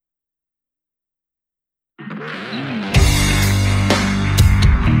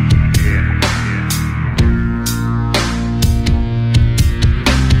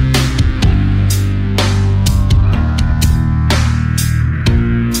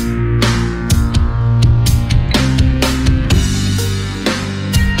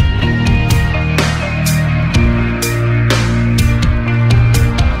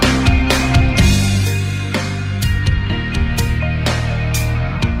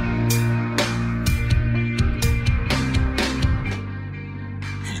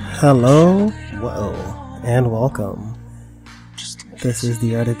Hello, whoa, and welcome. This is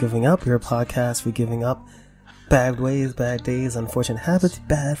The Art of Giving Up, your podcast for giving up bad ways, bad days, unfortunate habits,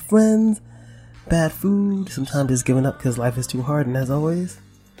 bad friends, bad food, sometimes just giving up because life is too hard. And as always,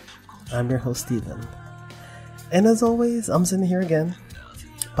 I'm your host, Steven. And as always, I'm sitting here again,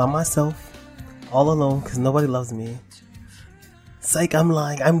 by myself, all alone, because nobody loves me. Psych, I'm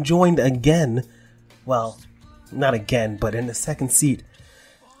lying. I'm joined again. Well, not again, but in the second seat.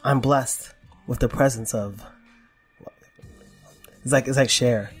 I'm blessed with the presence of. It's like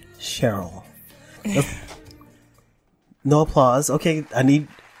Cheryl. No applause. Okay,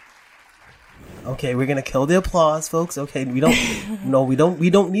 Okay, we're gonna kill the applause, folks. Okay, we don't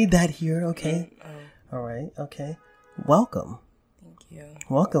need that here. Okay, all right. Okay, welcome. Thank you.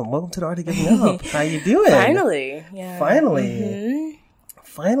 Welcome to the Art of Giving Up. How you doing? Finally, yeah. Finally,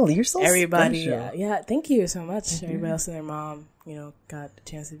 you're so everybody. special. Yeah. Thank you so much. Mm-hmm. Everybody else and their mom, got the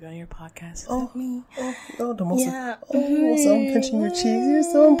chance to be on your podcast. Me. So I'm pinching your cheeks. You're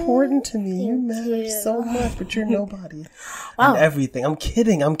so important to me. You matter so much, but you're nobody. Wow. And everything. I'm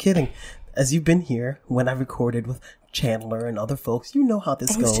kidding. As you've been here when I recorded with Chandler and other folks, you know how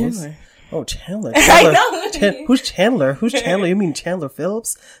this goes. Chandler? Oh, Chandler. I know. Who's Chandler? Who's Chandler? You mean Chandler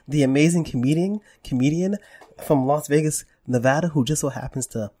Phillips, the amazing comedian from Las Vegas, Nevada, who just so happens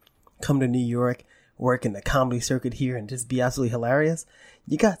to come to New York, work in the comedy circuit here, and just be absolutely hilarious.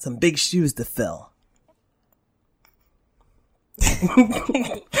 You got some big shoes to fill.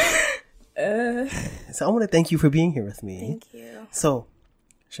 So I want to thank you for being here with me. Thank you. So,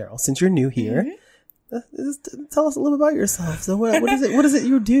 Cheryl, since you're new here, just tell us a little bit about yourself. So what is it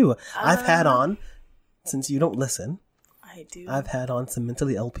you do? I've had on, since you don't listen, I do. I've had on some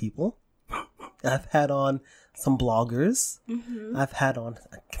mentally ill people. I've had on some bloggers. Mm-hmm. I've had on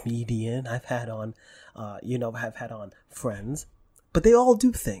a comedian. I've had on, I've had on friends, but they all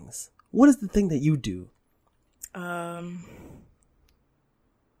do things. What is the thing that you do? I'm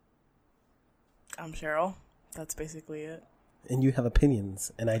Cheryl. That's basically it. And you have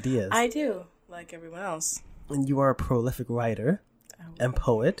opinions and ideas. I do, like everyone else. And you are a prolific writer and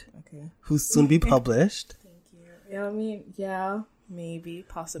poet who's soon to be published. Thank you. Yeah, maybe,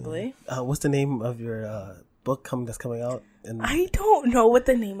 possibly. What's the name of your book that's coming out? I don't know what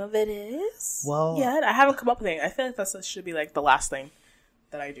the name of it is. Well, yet I haven't come up with it. I feel like that should be like the last thing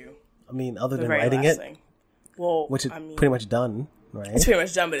that I do. I mean, other than writing it, which is pretty much done, right? It's pretty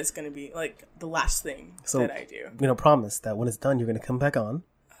much done, but it's going to be like the last thing that I do. Promise that when it's done, you're going to come back on.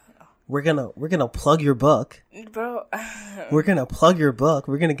 We're gonna plug your book, bro. We're gonna plug your book.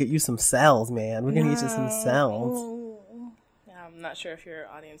 We're gonna get you some sales, man. We're gonna get you some sales. Yeah, I'm not sure if your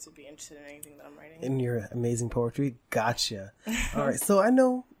audience would be interested in anything that I'm writing. In your amazing poetry, gotcha. All right, so I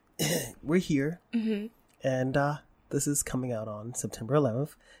know we're here, and this is coming out on September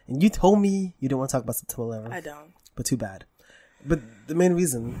 11th. And you told me you didn't want to talk about September 11th. I don't. But too bad. But the main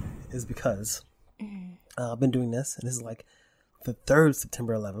reason is because I've been doing this, and this is like the third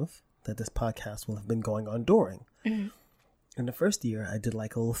September 11th that this podcast will have been going on during. In the first year, I did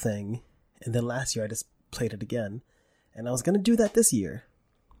like a little thing, and then last year I just played it again, and I was going to do that this year,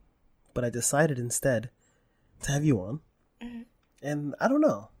 but I decided instead to have you on, and I don't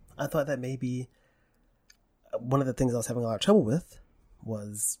know, I thought that maybe one of the things I was having a lot of trouble with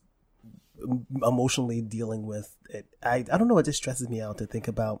was emotionally dealing with it. I don't know, it just stresses me out to think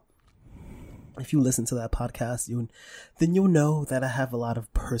about. If you listen to that podcast, then you'll know that I have a lot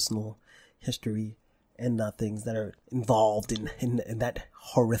of personal history and things that are involved in that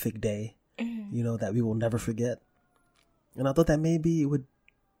horrific day, that we will never forget. And I thought that maybe it would,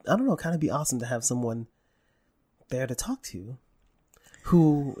 I don't know, kind of be awesome to have someone there to talk to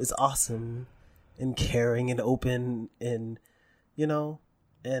who is awesome and caring and open and,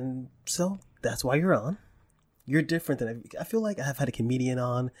 and so that's why you're on. You're different than I feel like I have had a comedian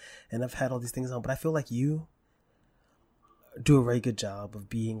on and I've had all these things on, but I feel like you do a very good job of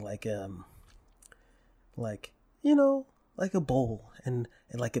being like a bowl and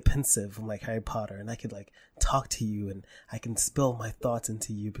like a pensive from like Harry Potter, and I could like talk to you and I can spill my thoughts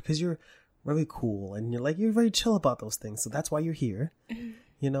into you because you're really cool and you're very chill about those things. So that's why you're here,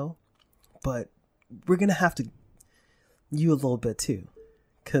 but we're going to have to you a little bit too.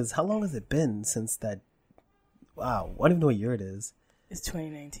 Cause how long has it been since that? Wow, I don't even know what year it is. It's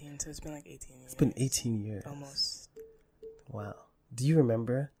 2019, so it's been like 18 years. It's been 18 years. Almost. Wow. Do you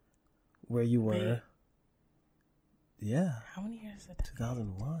remember where you were? Wait. Yeah. How many years is it?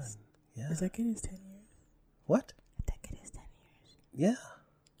 2001. Yeah. A decade is 10 years. What? A decade is 10 years. Yeah.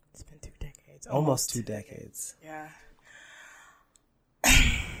 It's been 2 decades. Almost 2 decades. Yeah.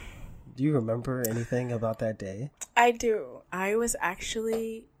 Do you remember anything about that day? I do. I was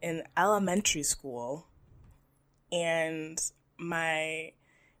actually in elementary school, and my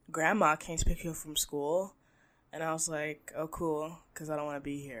grandma came to pick me up from school, and I was like, oh, cool, because I don't want to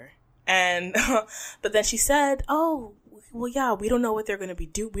be here. And but then she said, oh, well, yeah, we don't know what they're going to be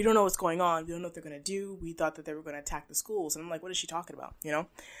do. We don't know what's going on. We don't know what they're going to do. We thought that they were going to attack the schools. And I'm like, what is she talking about? You know?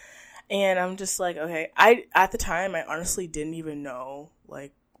 And I'm just like, okay. At the time, I honestly didn't even know,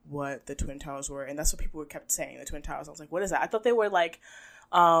 like, what the Twin Towers were. And that's what people kept saying, the Twin Towers. I was like, what is that? I thought they were, like,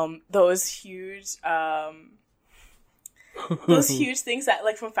 those huge things that,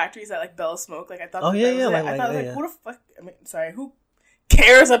 like, from factories that, like, bellow smoke. Like, I thought who the fuck, who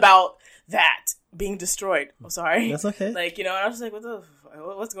cares about that being destroyed? I'm sorry. That's okay. Like, you know, and I was like,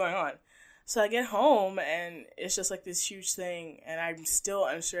 what's going on? So I get home, and it's just, like, this huge thing, and I'm still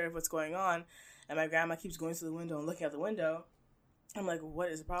unsure of what's going on, and my grandma keeps going to the window and looking out the window. I'm like, what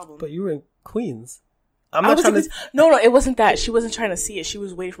is the problem? But you were in Queens. No, it wasn't that. She wasn't trying to see it. She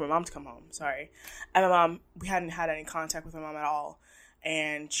was waiting for my mom to come home. Sorry. And my mom, we hadn't had any contact with my mom at all,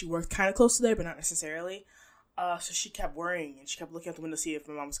 and she worked kind of close to there, but not necessarily. So she kept worrying, and she kept looking out the window to see if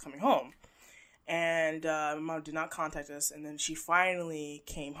my mom was coming home. And my mom did not contact us, and then she finally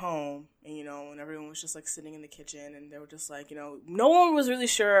came home, and, you know, and everyone was just, like, sitting in the kitchen, and they were just, like, you know, no one was really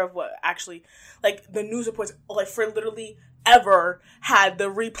sure of what actually, like, the news reports, like, for literally ever had the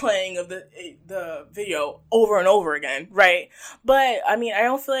replaying of the video over and over again, right? But, I mean, I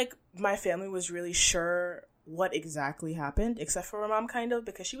don't feel like my family was really sure what exactly happened, except for my mom, kind of,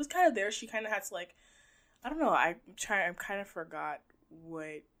 because she was kind of there. She kind of had to, like, I don't know. I kind of forgot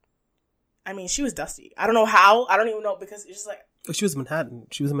what. I mean, she was dusty. I don't know how. I don't even know, because it's just like. She was in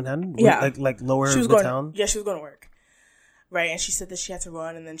Manhattan. Yeah. Like lower she was Midtown? Yeah, she was going to work. Right, and she said that she had to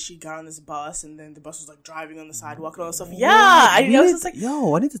run, and then she got on this bus, and then the bus was, like, driving on the sidewalk and all that stuff. Yeah! I was just like.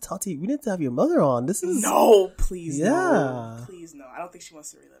 Yo, I need to talk to you. We need to have your mother on. This is. No, please, yeah. No. Please, no. I don't think she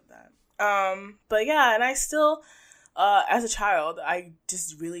wants to relive that. But yeah, and I still. As a child, I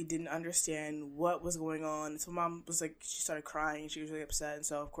just really didn't understand what was going on. So mom was like, she started crying. She was really upset. And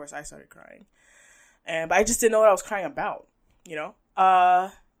so, of course, I started crying. But I just didn't know what I was crying about, you know?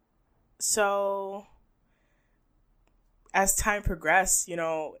 So as time progressed, you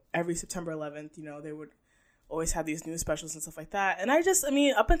know, every September 11th, you know, they would always have these news specials and stuff like that. And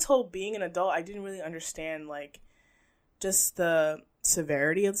up until being an adult, I didn't really understand, like, just the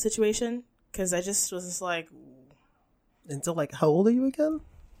severity of the situation. Because I just was just like... And so, like, how old are you again?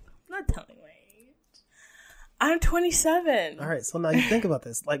 I'm not telling my age. I'm 27. All right, so now you think about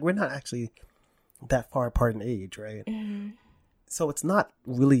this. Like, we're not actually that far apart in age, right? Mm-hmm. So it's not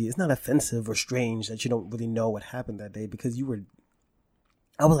offensive or strange that you don't really know what happened that day, because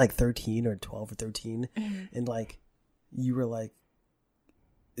I was like 13 or 12 or 13, mm-hmm. and, like, you were, like,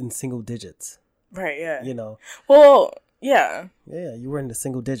 in single digits. Right, yeah. You know? Well, yeah. Yeah, you were in the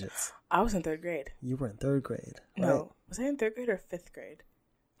single digits. I was in 3rd grade. You were in 3rd grade. Right? No. Was I in 3rd grade or 5th grade?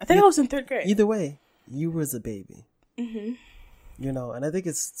 I think I was in 3rd grade. Either way, you was a baby. Mm-hmm. You know, and I think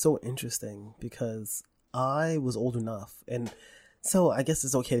it's so interesting because I was old enough. And so I guess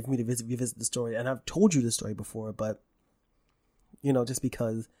it's okay for me to revisit the story. And I've told you the story before, but, you know, just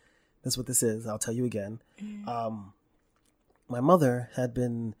because that's what this is, I'll tell you again. Mm-hmm. My mother had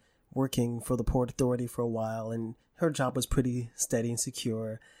been working for the Port Authority for a while, and her job was pretty steady and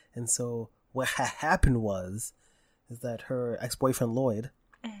secure. And so what happened is that her ex-boyfriend, Lloyd,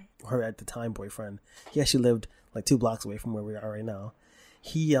 her at the time boyfriend, he actually lived like 2 blocks away from where we are right now.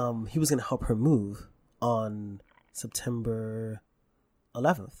 He was going to help her move on September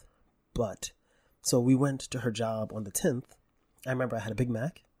 11th. But so we went to her job on the 10th. I remember I had a Big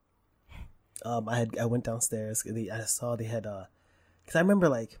Mac. I went downstairs. I saw they had because I remember,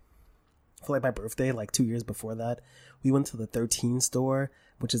 like, for like my birthday, like 2 years before that, we went to the 13 store,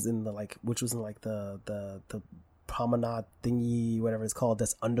 which was in the promenade thingy, whatever it's called,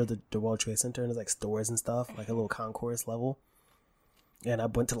 that's under the World Trade Center, and there's like stores and stuff, like a little concourse level. And I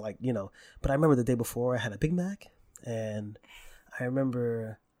went to, like, you know, but I remember the day before I had a Big Mac, and I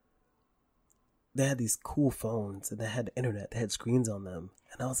remember they had these cool phones, and they had internet, they had screens on them,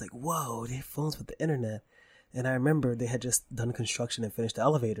 and I was like, whoa, they have phones with the internet. And I remember they had just done construction and finished the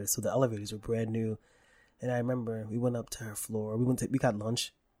elevators, so the elevators were brand new. And I remember we went up to her floor. We got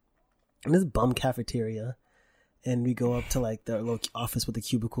lunch in this bum cafeteria, and we go up to, like, the little office where the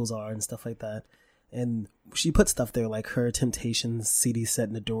cubicles are and stuff like that. And she put stuff there, like her Temptations CD set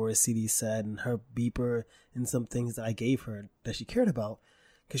and the Doors CD set and her beeper and some things that I gave her that she cared about,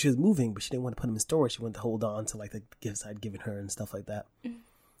 because she was moving, but she didn't want to put them in storage. She wanted to hold on to, like, the gifts I'd given her and stuff like that.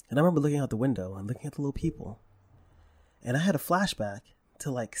 And I remember looking out the window and looking at the little people. And I had a flashback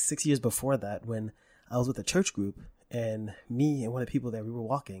to like 6 years before that when I was with a church group and me and one of the people there, we were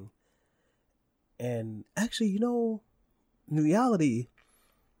walking. And actually, you know, in reality,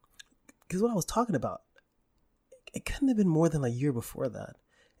 because what I was talking about, it couldn't have been more than a year before that.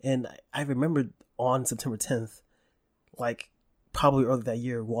 And I remembered on September 10th, like probably early that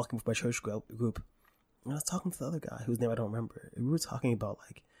year, walking with my church group. And I was talking to the other guy whose name I don't remember. And we were talking about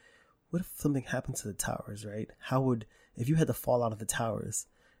like, what if something happened to the towers, right? How would, if you had to fall out of the towers,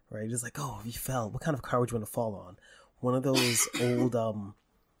 right? Just like, oh, if you fell, what kind of car would you want to fall on? One of those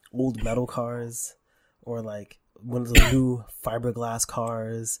old metal cars, or like one of those new fiberglass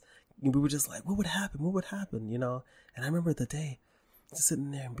cars. And we were just like, what would happen? What would happen? You know? And I remember the day just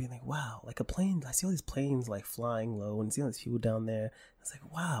sitting there and being like, wow, like a plane. I see all these planes like flying low and see all these people down there. It's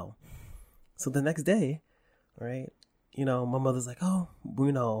like, wow. So the next day, right? You know, my mother's like, oh,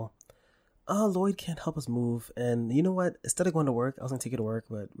 you know, Lloyd can't help us move. And you know what? Instead of going to work, I was going to take you to work,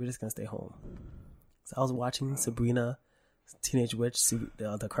 but we're just going to stay home. So I was watching Sabrina, Teenage Witch,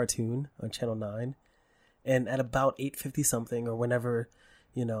 the cartoon on Channel 9. And at about 8:50 something or whenever,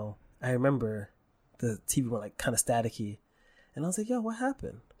 you know, I remember the TV went like kind of staticky. And I was like, yo, what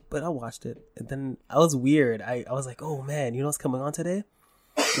happened? But I watched it. And then I was weird. I was like, oh man, you know what's coming on today?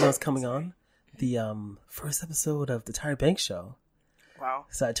 You know what's coming on? The first episode of the Tyra Banks show. Wow.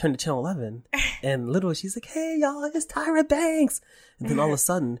 So I turned to Channel 11 and literally she's like, hey y'all, it's Tyra Banks. And then all of a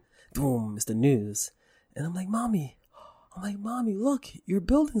sudden, boom, it's the news. And I'm like, mommy, look, your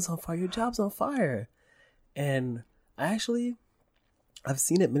building's on fire. Your job's on fire. And I've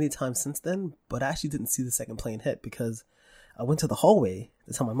seen it many times since then, but I actually didn't see the second plane hit because I went to the hallway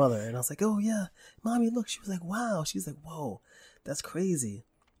to tell my mother and I was like, oh yeah, mommy, look. She was like, wow. She's like, whoa, that's crazy.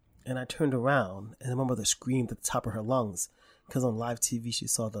 And I turned around and my mother screamed at the top of her lungs because on live TV, she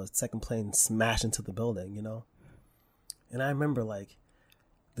saw the second plane smash into the building, you know? And I remember like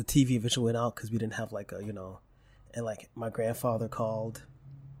the TV eventually went out because we didn't have like a, you know, and like my grandfather called.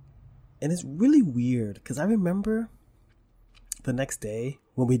 And it's really weird because I remember the next day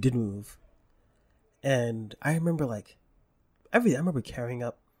when we did move. And I remember like I remember carrying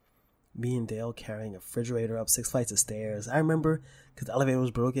up, me and Dale carrying a refrigerator up 6 flights of stairs. I remember because the elevator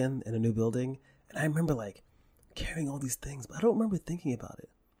was broken in a new building. And I remember like carrying all these things, but I don't remember thinking about it.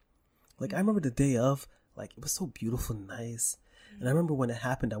 Like I remember the day of, like it was so beautiful and nice. And I remember when it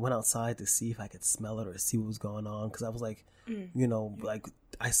happened, I went outside to see if I could smell it or see what was going on. Because I was like, you know, like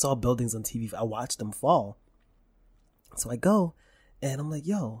I saw buildings on TV. I watched them fall. So I go and I'm like,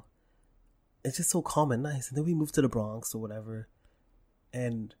 yo, it's just so calm and nice. And then we moved to the Bronx or whatever.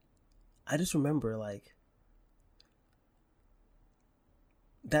 And I just remember like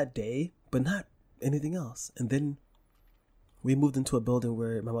that day, but not anything else. And then we moved into a building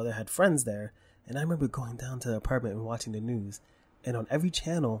where my mother had friends there. And I remember going down to the apartment and watching the news. And on every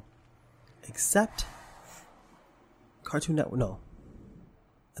channel, except Cartoon Network, no,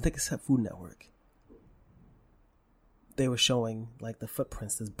 I think except Food Network, they were showing like the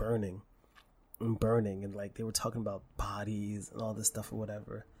footprints that's burning. And like they were talking about bodies and all this stuff or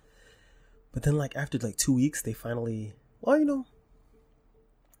whatever. But then like after like 2 weeks, they finally, well, you know,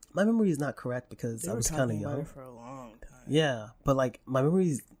 my memory is not correct because I was kind of young. For a long time. Yeah, but like my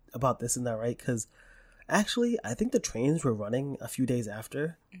memories about this and that, right? Because actually, I think the trains were running a few days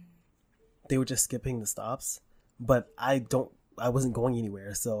after. They were just skipping the stops, but I wasn't going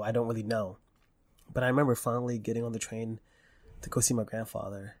anywhere, so I don't really know. But I remember finally getting on the train to go see my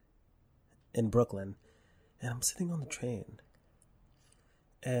grandfather in Brooklyn, and I'm sitting on the train,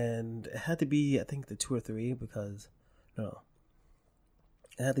 and it had to be, I think, the 2 or 3 because it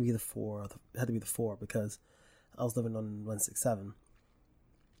had to be the 4. It had to be the 4 because I was living on 167.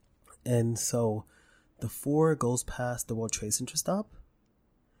 And so the 4 goes past the World Trade Center stop.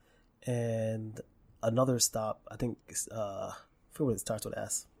 And another stop, I think, I forget what it starts with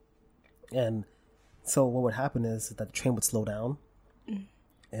S. And so what would happen is that the train would slow down.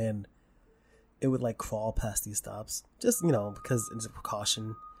 And it would like crawl past these stops. Just, you know, because it's a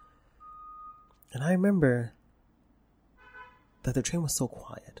precaution. And I remember that the train was so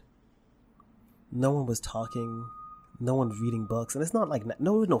quiet. No one was talking. No one's reading books. And it's not like,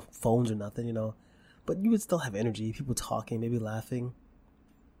 no phones or nothing, you know. But you would still have energy. People talking, maybe laughing.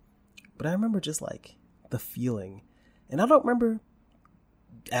 But I remember just like the feeling. And I don't remember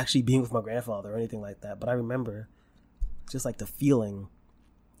actually being with my grandfather or anything like that. But I remember just like the feeling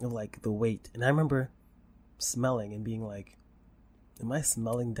of like the weight. And I remember smelling and being like, am I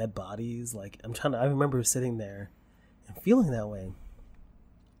smelling dead bodies? Like I remember sitting there and feeling that way.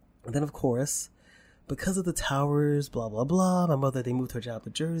 And then of course, because of the towers, blah, blah, blah, my mother, they moved her job to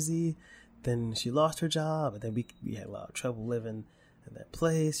Jersey. Then she lost her job. And then we had a lot of trouble living in that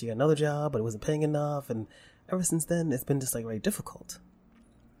place. You got another job, but it wasn't paying enough. And ever since then, it's been just like very difficult.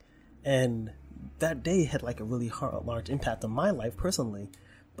 And that day had like a really large impact on my life personally.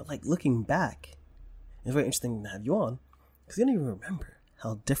 But like looking back, it's very interesting to have you on because you don't even remember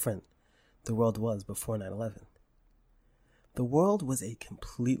how different the world was before 9/11. The world was a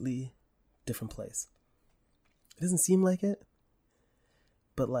completely different place. It doesn't seem like it,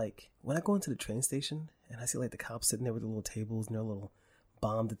 but like when I go into the train station and I see like the cops sitting there with the little tables and their little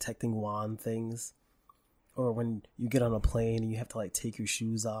bomb detecting wand things, or when you get on a plane and you have to like take your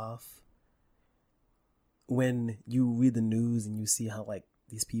shoes off, when you read the news and you see how like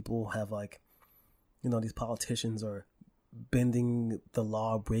these people have like, you know, these politicians are bending the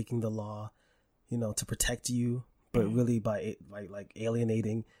law, breaking the law, you know, to protect you, but really by like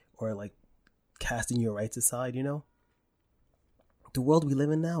alienating or like casting your rights aside, you know? The world we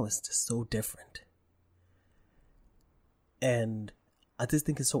live in now is just so different. And I just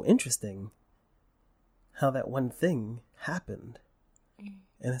think it's so interesting how that one thing happened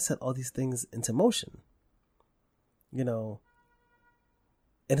and it set all these things into motion, you know?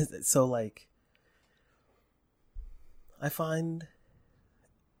 And it's so like, I find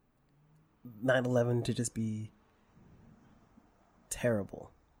 9/11 to just be terrible.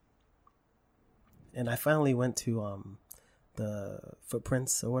 And I finally went to the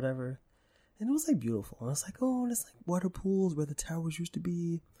footprints or whatever, and it was like beautiful. And I was like, oh, and it's like water pools where the towers used to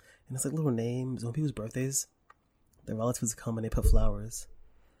be, and it's like little names. On people's birthdays, their relatives come and they put flowers.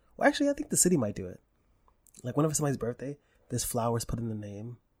 Well, actually, I think the city might do it. Like whenever somebody's birthday, there's flowers put in the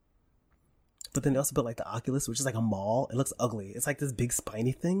name. But then they also built like the Oculus, which is like a mall. It looks ugly. It's like this big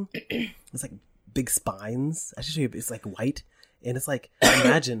spiny thing. It's like big spines. I should show you. It's like white, and it's like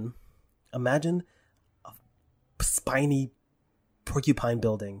imagine a spiny porcupine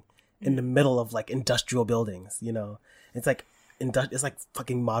building in the middle of like industrial buildings. You know, it's like it's like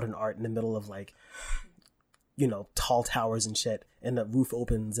fucking modern art in the middle of like, you know, tall towers and shit. And the roof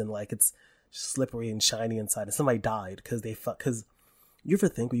opens and like it's slippery and shiny inside. And somebody died because you ever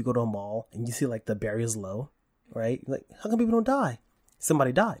think when you go to a mall and you see like the barrier's low, right? Like, how come people don't die?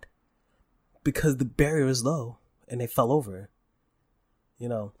 Somebody died because the barrier is low and they fell over, you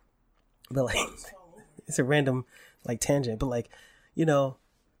know. But like, it's a random like tangent. But like, you know,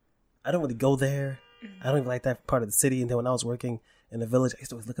 I don't really go there. I don't even like that part of the city. And then when I was working in the village, I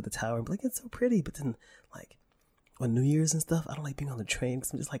used to always look at the tower and be like, it's so pretty. But then like on New Year's and stuff, I don't like being on the train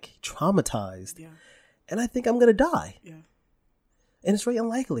because I'm just like traumatized. Yeah. And I think I'm going to die. Yeah. And it's very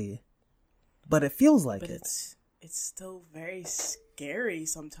unlikely, but it feels like it. It's still very scary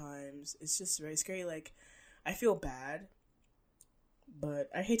sometimes. It's just very scary. Like, I feel bad, but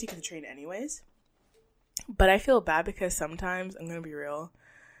I hate taking the train anyways. But I feel bad because sometimes, I'm going to be real,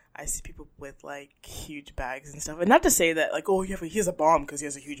 I see people with, like, huge bags and stuff. And not to say that, like, oh, he has a bomb because he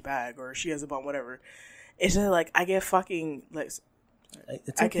has a huge bag, or she has a bomb, whatever. It's just, like, I get fucking, like...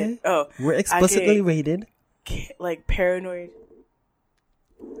 It's okay. We're explicitly rated. Like, paranoid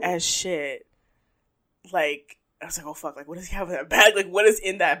as shit. Like, I was like, oh fuck, like what does he have in that bag? Like what is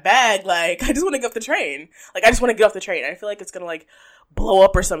in that bag? Like I just want to get off the train. Like I just want to get off the train. I feel like it's gonna like blow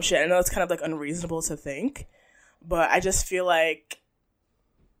up or some shit. I know it's kind of like unreasonable to think, but I just feel like,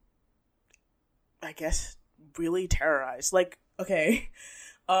 I guess, really terrorized. Like, okay,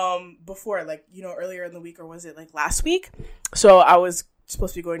 before, like, you know, earlier in the week, or was it like last week? So I was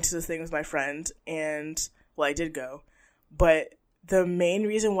supposed to be going to this thing with my friend, and well, I did go, but the main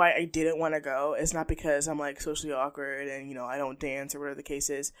reason why I didn't want to go is not because I'm like socially awkward and, you know, I don't dance or whatever the case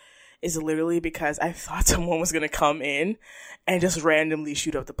is literally because I thought someone was going to come in and just randomly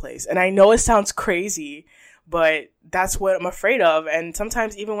shoot up the place. And I know it sounds crazy, but that's what I'm afraid of. And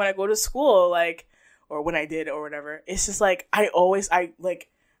sometimes even when I go to school, like, or when I did or whatever, it's just like, I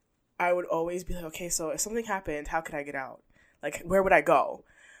would always be like, okay, so if something happened, how could I get out? Like, where would I go?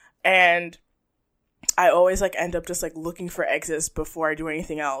 And I always like end up just like looking for exits before I do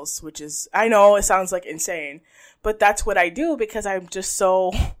anything else, which is, I know it sounds like insane, but that's what I do because I'm just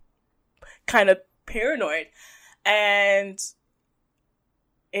so kind of paranoid. And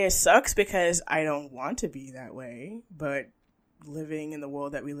it sucks because I don't want to be that way, but living in the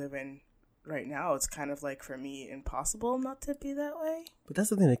world that we live in right now, it's kind of like for me impossible not to be that way. But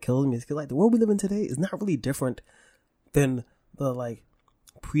that's the thing that kills me is because like the world we live in today is not really different than the like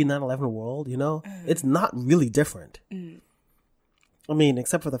pre 9/11 world, you know? It's not really different. I mean,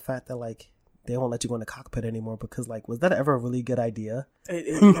 except for the fact that like they won't let you go in the cockpit anymore because like, was that ever a really good idea?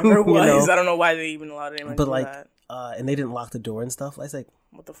 It never was. You know? I don't know why they even allowed anyone to do like, that. And they didn't lock the door and stuff. I was like,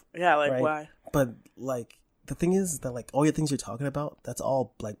 what the yeah, like right? Why? But like the thing is that like all your things you're talking about, that's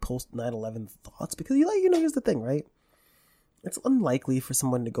all like post 9/11 thoughts because you like, you know, here's the thing, right? it's unlikely for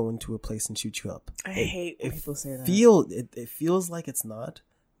someone to go into a place and shoot you up. I hate when people say that. It feels like it's not,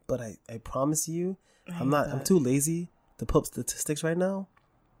 but I promise you, I'm too lazy to pull up statistics right now.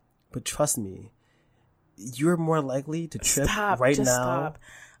 But trust me, you're more likely to trip right now. Stop.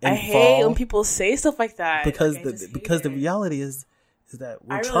 I hate when people say stuff like that. Because the reality is that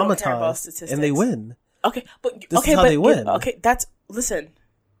we're traumatized and they win. Okay, but this is how they win. Okay, listen.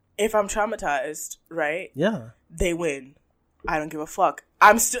 If I'm traumatized, right? Yeah. They win. I don't give a fuck.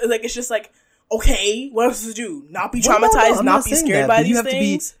 I'm still like, it's just like, okay, what else to do? Not be traumatized, not be scared by these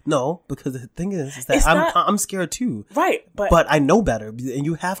things. Because the thing is that I'm scared too. Right, but I know better, and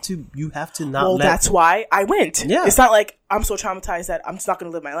you have to not. Well, that's why I went. Yeah. It's not like I'm so traumatized that I'm just not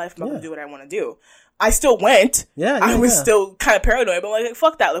going to live my life. I'm not going to do what I want to do. I still went. Yeah, I was still kind of paranoid, but like,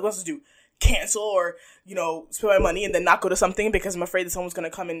 fuck that. Like, what else to do? Cancel or, spend my money and then not go to something because I'm afraid that someone's going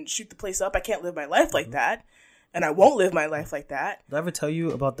to come and shoot the place up. I can't live my life like that. And I won't live my life like that. Did I ever tell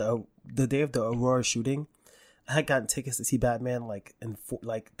you about the day of the Aurora shooting? I had gotten tickets to see Batman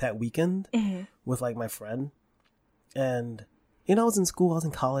that weekend with like my friend, and I was in school, I was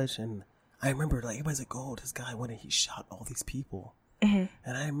in college, and I remember like everybody's like, "Oh, this guy went and he shot all these people," and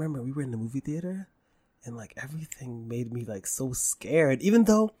I remember we were in the movie theater, and like everything made me like so scared, even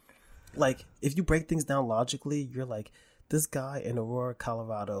though like if you break things down logically, you're like, this guy in Aurora,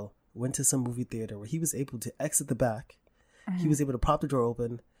 Colorado, went to some movie theater where he was able to exit the back. He was able to prop the door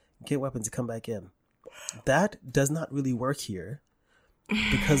open, get weapons, and come back in. That does not really work here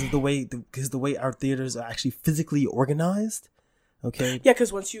because of the way our theaters are actually physically organized. Okay. Yeah,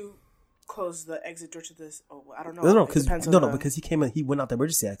 because once you close the exit door to this, I don't know. Because he went out the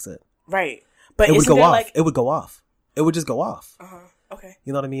emergency exit. Right, but it would go off. It would go off. It would just go off. Okay.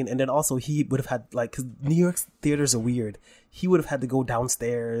 You know what I mean? And then also he would have had because New York's theaters are weird. He would have had to go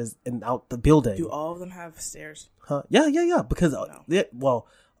downstairs and out the building. Do all of them have stairs? Huh? Yeah. Because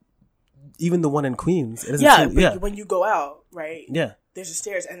even the one in Queens. When you go out, right? Yeah. There's a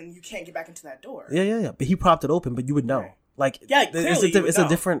stairs, and you can't get back into that door. Yeah. But he propped it open, but you would know. Right. Like, it's a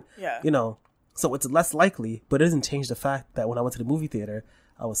different. Yeah. So it's less likely, but it doesn't change the fact that when I went to the movie theater,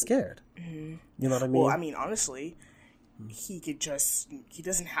 I was scared. Mm-hmm. You know what I mean? Well, I mean, honestly, he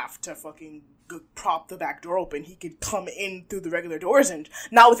doesn't have to fucking prop the back door open. He could come in through the regular doors and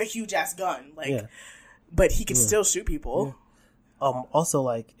not with a huge ass gun, but he could still shoot people. Yeah. Also,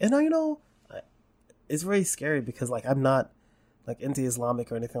 like, and now, it's very scary because like I'm not like into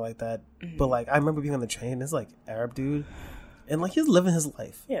Islamic or anything like that, but like I remember being on the train. This like Arab dude, and like he's living his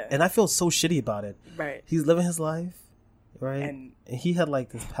life. Yeah. And I feel so shitty about it. Right. He's living his life, right? And he had like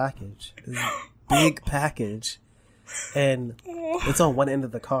this package, this big package. And it's on one end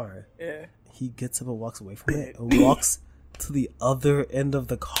of the car. Yeah. He gets up and walks away from it and walks to the other end of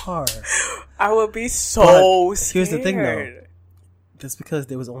the car. I would be so scared. Here's the thing, though. Just because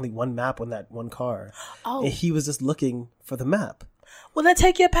there was only one map on that one car. Oh. And he was just looking for the map. Well, then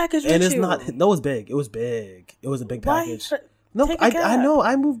take your package with you. And it's not... No, it was big. It was big. It was a big package. No, I know.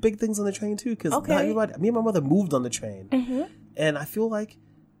 I move big things on the train, too. Because not everybody... Me and my mother moved on the train. Mm-hmm. And I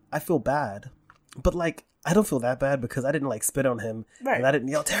feel bad. But, like... I don't feel that bad because I didn't like spit on him and I didn't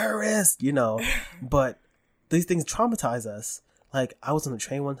yell terrorist, but these things traumatize us. Like I was on the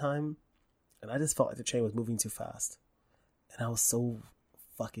train one time and I just felt like the train was moving too fast and I was so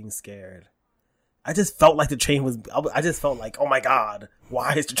fucking scared. I just felt like the train was, I just felt like, oh my God,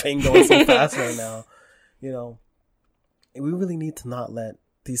 why is the train going so fast right now? And we really need to not let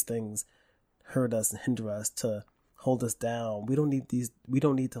these things hurt us and hinder us, to hold us down. We don't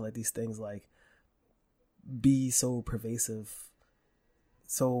need to let these things like be so pervasive,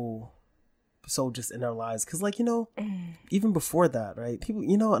 so just in our lives. Because like even before that, right, people,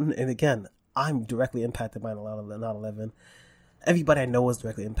 and again, I'm directly impacted by 9/11. Everybody I know is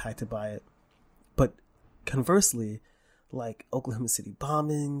directly impacted by it, but conversely, like Oklahoma City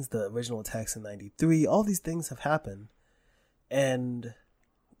bombings, the original attacks in '93, all these things have happened, and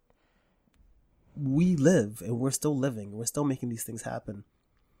we live, and we're still living, we're still making these things happen.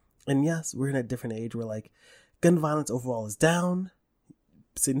 And yes, we're in a different age where like gun violence overall is down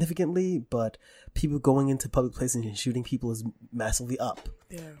significantly, but people going into public places and shooting people is massively up.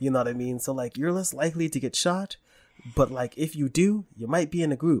 Yeah. You know what I mean? So like you're less likely to get shot, but like if you do, you might be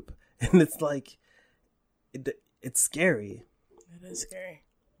in a group, and it's like it's scary. It is scary.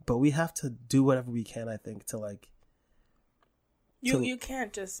 But we have to do whatever we can, I think, to like. You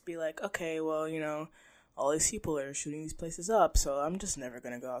can't just be like, okay, well, all these people are shooting these places up, so I'm just never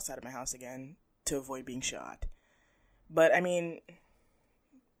going to go outside of my house again to avoid being shot. But, I mean,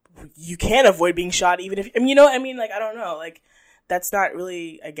 you can't avoid being shot even if, like, I don't know. Like, that's not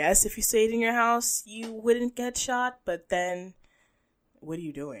really, I guess, if you stayed in your house, you wouldn't get shot. But then, what are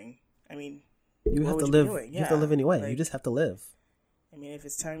you doing? I mean, you have to live. You have to live anyway. You just have to live. I mean, if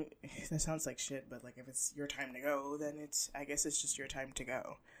it's time, that sounds like shit. But like, if it's your time to go, then I guess it's just your time to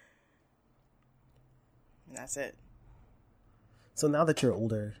go. And that's it. So now that you're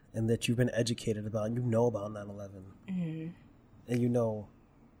older and that you've been educated about, you know about 9/11, mm-hmm. and you know,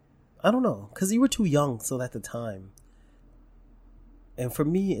 I don't know, because you were too young so at the time. And for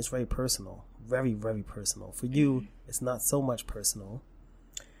me, it's very personal, very, very personal. For you, it's not so much personal.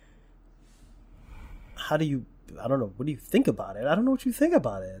 How do you, I don't know, what do you think about it? I don't know what you think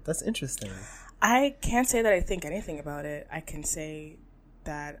about it. That's interesting. I can't say that I think anything about it. I can say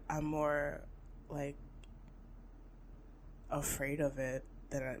that I'm more like afraid of it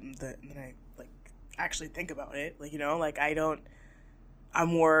than I like actually think about it. Like, you know, like I'm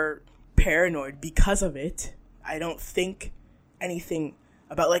more paranoid because of it. I don't think anything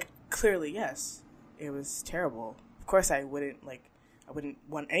about, like, clearly, yes, it was terrible. Of course I wouldn't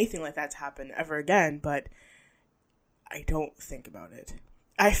want anything like that to happen ever again, but I don't think about it.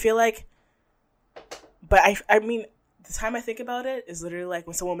 I feel like, but I mean, the time I think about it is literally like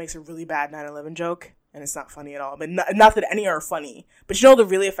when someone makes a really bad 9/11 joke and it's not funny at all. But not that any are funny. But you know the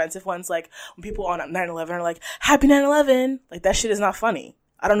really offensive ones, like when people on 9/11 are like, "Happy 9/11," like that shit is not funny.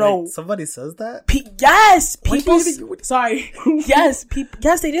 I don't know. Somebody says that? Yes, people. Sorry. Yes, people.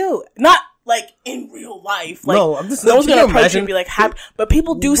 Yes, they do. Not like in real life. Like, no, I'm just. No one's gonna approach you and be like, "Happy," but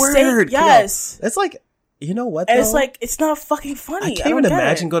people do say yes. It's like, you know what? And it's like, it's not fucking funny. I can't even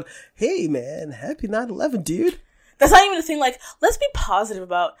imagine going, "Hey man, happy 9/11, dude." That's not even the thing. Like, let's be positive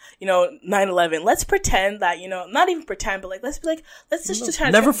about, 9/11. Let's pretend that, not even pretend, but like, let's be like, let's just try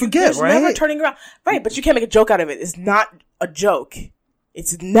to never forget, right? Never turning around, right? But you can't make a joke out of it. It's not a joke.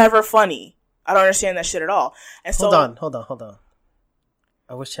 It's never funny. I don't understand that shit at all. And so, hold on.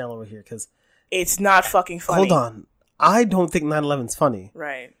 I wish Chandler were here because it's not fucking funny. Hold on. I don't think 9/11's funny.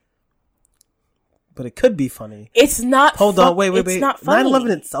 Right. But it could be funny. It's not. Hold on, wait. It's not funny.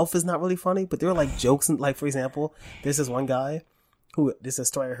 9/11 itself is not really funny, but there are like jokes, and like for example, there's this one guy who, this is a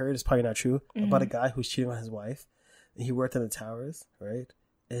story I heard, it's probably not true, about a guy who's cheating on his wife, and he worked in the towers, right?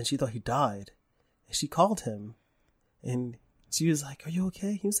 And she thought he died, and she called him, and she was like, "Are you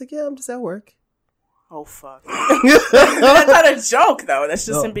okay?" He was like, "Yeah, I'm just at work." Oh fuck! That's not a joke though. That's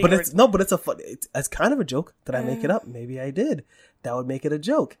just him being. But it's a fun. It's kind of a joke. Did I make it up? Maybe I did. That would make it a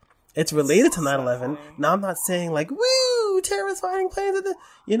joke. It's related to 9/11. Now, I'm not saying like, woo, terrorists fighting planes.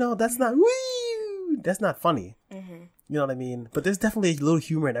 That's not, woo. That's not funny. Mm-hmm. You know what I mean? But there's definitely a little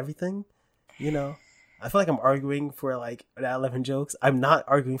humor in everything. I feel like I'm arguing for like 9/11 jokes. I'm not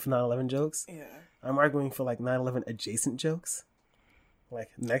arguing for 9/11 jokes. Yeah. I'm arguing for like 9/11 adjacent jokes. Like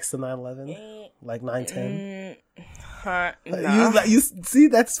next to 9/11. Like 9/10. Nah. You see,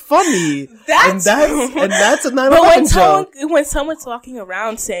 that's funny. That's a 9/11 joke. When someone's walking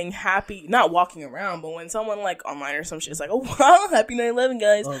around saying happy, not walking around, but when someone like online or some shit is like, "Oh wow, happy 9/11,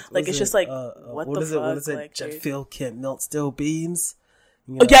 guys!" Like it's just like, what the fuck? What is it? Like, Jet fuel can't melt steel beams.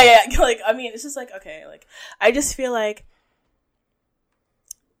 Oh, yeah. Like, I mean, it's just like, okay, like I just feel like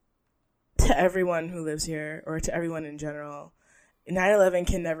to everyone who lives here or to everyone in general, 9/11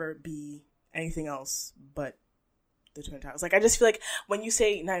 can never be anything else but the Twin Towers. Like, I just feel like when you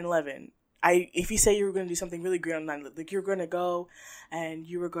say 9/11, if you say you were going to do something really great on 9/11, like you're going to go and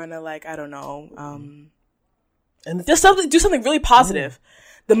you were going to, like, I don't know, and do something really positive.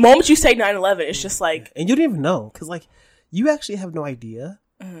 The moment you say 9/11, it's just like, and you don't even know, because like you actually have no idea,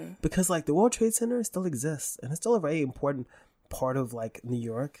 because like the World Trade Center still exists and it's still a very important part of like New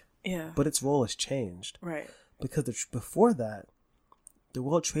York. Yeah, but its role has changed, right? Because before that, the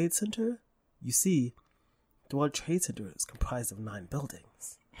World Trade Center, you see, the World Trade Center is comprised of 9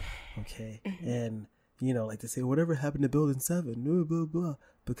 buildings. Okay? Mm-hmm. And, like they say, whatever happened to Building 7, blah, blah, blah,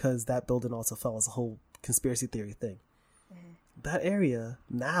 because that building also fell as a whole conspiracy theory thing. Mm-hmm. That area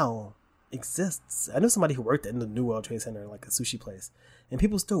now exists. I know somebody who worked in the new World Trade Center, like a sushi place, and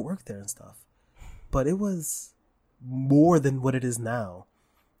people still work there and stuff. But it was more than what it is now.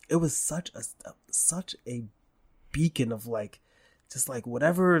 It was such a beacon of like, just like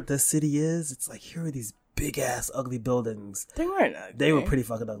whatever the city is, it's like, here are these big ass ugly buildings. They weren't ugly. They were pretty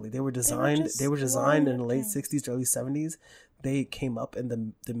fucking ugly. They were designed in the late 60s to early 70s. They came up in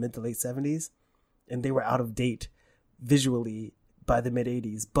the mid to late 70s, and they were out of date visually by the mid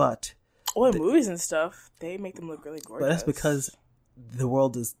 80s. But movies and stuff, they make them look really gorgeous. But that's because the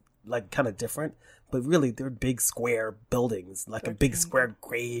world is like kind of different. But really, they're big square buildings, like a big square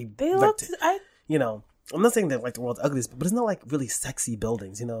gray. They look, I'm not saying that like the world's ugliest, but it's not like really sexy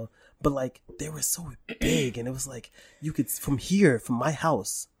buildings, you know. But like they were so big, and it was like you could from my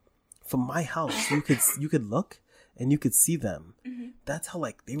house, you could look and you could see them. Mm-hmm. That's how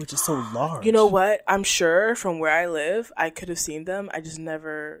like they were just so large. You know what? I'm sure from where I live, I could have seen them. I just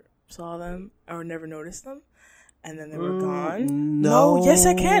never saw them or never noticed them. And then they were gone. No, yes,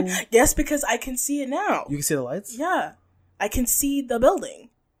 I can. Yes, because I can see it now. You can see the lights? Yeah. I can see the building.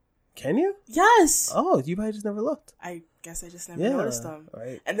 Can you? Yes. Oh, you probably just never looked. I guess I just never noticed them.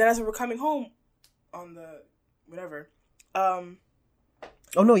 Right. And then as we were coming home on the whatever. Oh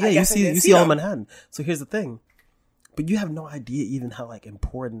no, yeah, you see all Manhattan. So here's the thing. But you have no idea even how like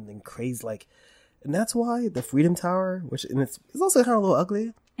important and crazy like, and that's why the Freedom Tower, which and it's also kind of a little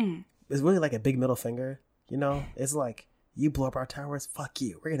ugly, is really like a big middle finger. You know, it's like you blow up our towers, fuck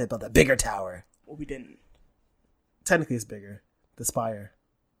you. We're gonna build a bigger tower. Well, we didn't. Technically, it's bigger. The Spire.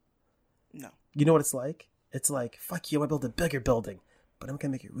 No. You know what it's like? It's like fuck you. I built a bigger building, but I'm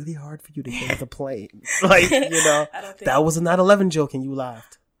gonna make it really hard for you to hit the plane. Like you know, that was a 9/11 joke, and you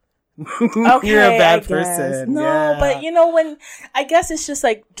laughed. Okay, you're a bad person. No, yeah. But you know when I guess it's just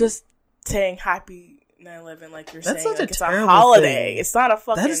like just saying happy 9/11 like you're that's saying such like a it's a holiday. Thing. It's not a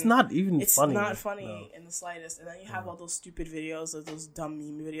fucking. That is not even it's funny. It's not funny in the slightest. And then you have all those stupid videos of those dumb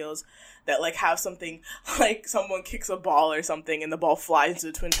meme videos that like have something like someone kicks a ball or something and the ball flies into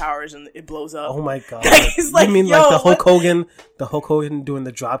the Twin Towers and it blows up. Oh my god! Like, you mean like the Hulk Hogan doing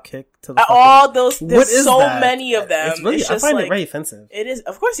the drop kick to the all those? There's so many of them. It's really, I find it very offensive. It is,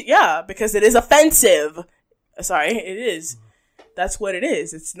 of course, yeah, because it is offensive. Sorry, it is. That's what it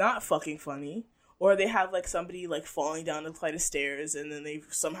is. It's not fucking funny. Or they have like somebody like falling down a flight of stairs and then they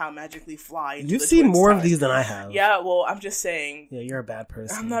somehow magically fly. You've seen more of these than I have. Yeah, well, I'm just saying. Yeah, you're a bad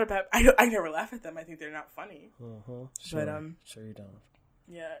person. I'm not a bad. I never laugh at them. I think they're not funny. Sure. But sure you don't.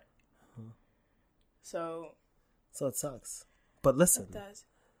 Yeah. So it sucks. But listen, it does.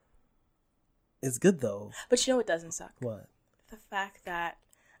 It's good though. But you know what doesn't suck? What? The fact that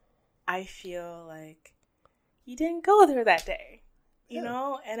I feel like you didn't go there that day. You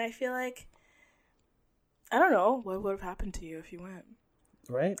know, and I feel like. I don't know what would have happened to you if you went.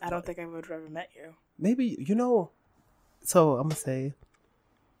 Right? I don't think I would have ever met you. Maybe, you know, so I'm going to say,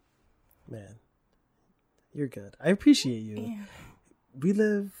 man, you're good. I appreciate you. Yeah. We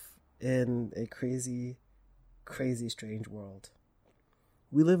live in a crazy, crazy, strange world.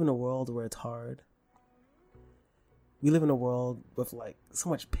 We live in a world where it's hard. We live in a world with like so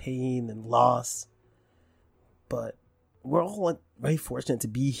much pain and loss. But we're all like, very fortunate to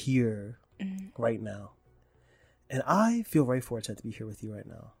be here right now. And I feel very fortunate to be here with you right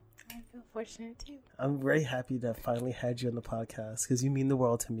now. I feel fortunate too. I'm very happy to have finally had you on the podcast because you mean the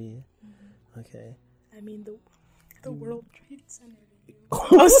world to me. Okay. I mean the World Trade Center to you.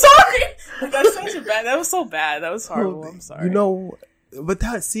 I'm sorry. That's such a bad. That was so bad. That was horrible. I'm sorry. You know, but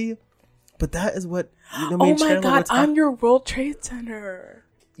that is what. You know, oh my God! I'm your World Trade Center.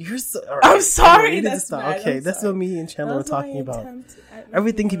 You're so. Right. I'm sorry. That's bad. Okay, that's what me and Chandler were talking about.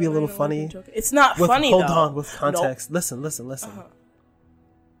 Everything can be a little funny. It's not funny. Hold on, with context. Nope. Listen. Uh-huh.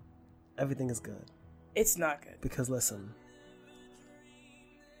 Everything is good. It's not good because listen,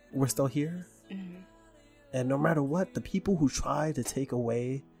 we're still here, and no matter what, the people who try to take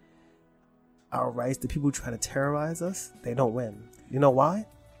away our rights, the people who try to terrorize us, they don't win. You know why?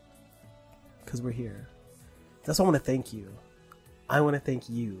 Because we're here. That's why I want to thank you. I want to thank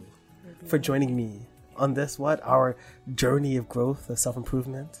you for joining me on this, our journey of growth, of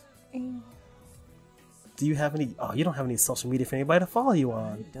self-improvement. Do you have any, you don't have any social media for anybody to follow you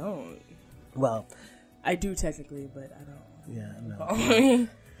on? I don't. Well. I do technically, but I don't. Yeah, no.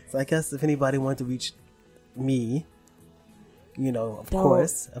 So I guess if anybody wanted to reach me, you know, of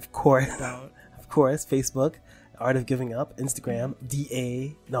course, Facebook, Art of Giving Up, Instagram,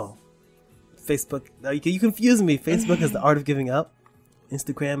 Facebook. No, you confuse me. Facebook is the Art of Giving Up.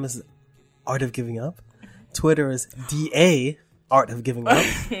 Instagram is Art of Giving Up. Twitter is DA Art of Giving Up.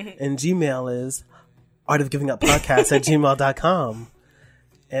 And Gmail is artofgivinguppodcast@gmail.com.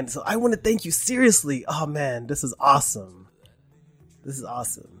 And so I want to thank you seriously. Oh man, this is awesome. I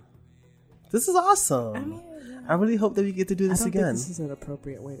mean, I really hope that we get to do this again. This is an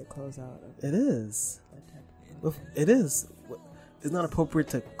appropriate way to close out. It is. It is. It's not appropriate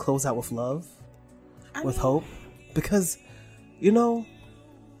to close out with love, with hope, because, you know,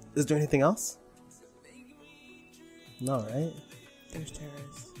 is there anything else? No, right? There's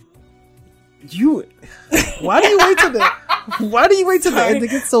terrorists. Why do you wait till the end to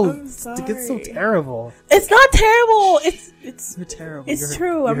get so terrible? It's not terrible. You're terrible. It's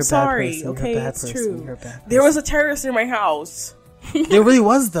true. I'm sorry. Okay, it's true. You're a bad person. There was a terrorist in my house. There really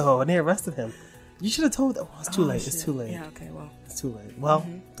was though, and they arrested him. You should have told. Oh, it's too late. Shit. It's too late. Yeah, okay, well. It's too late. Well,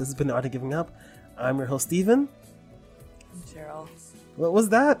 this has been The Art of Giving Up. I'm your host, Steven. I'm Cheryl. What was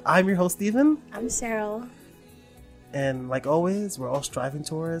that? I'm your host, Steven. I'm Cheryl. And like always, we're all driving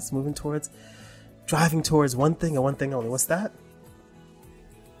towards one thing and one thing only. What's that?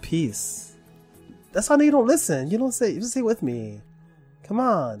 Peace. That's how you don't listen. You don't say. You just say it with me. Come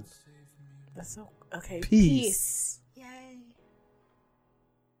on. That's so okay. Peace. Yay.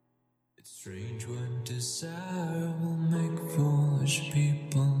 It's strange what desire will make foolish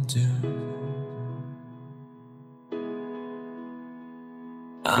people do.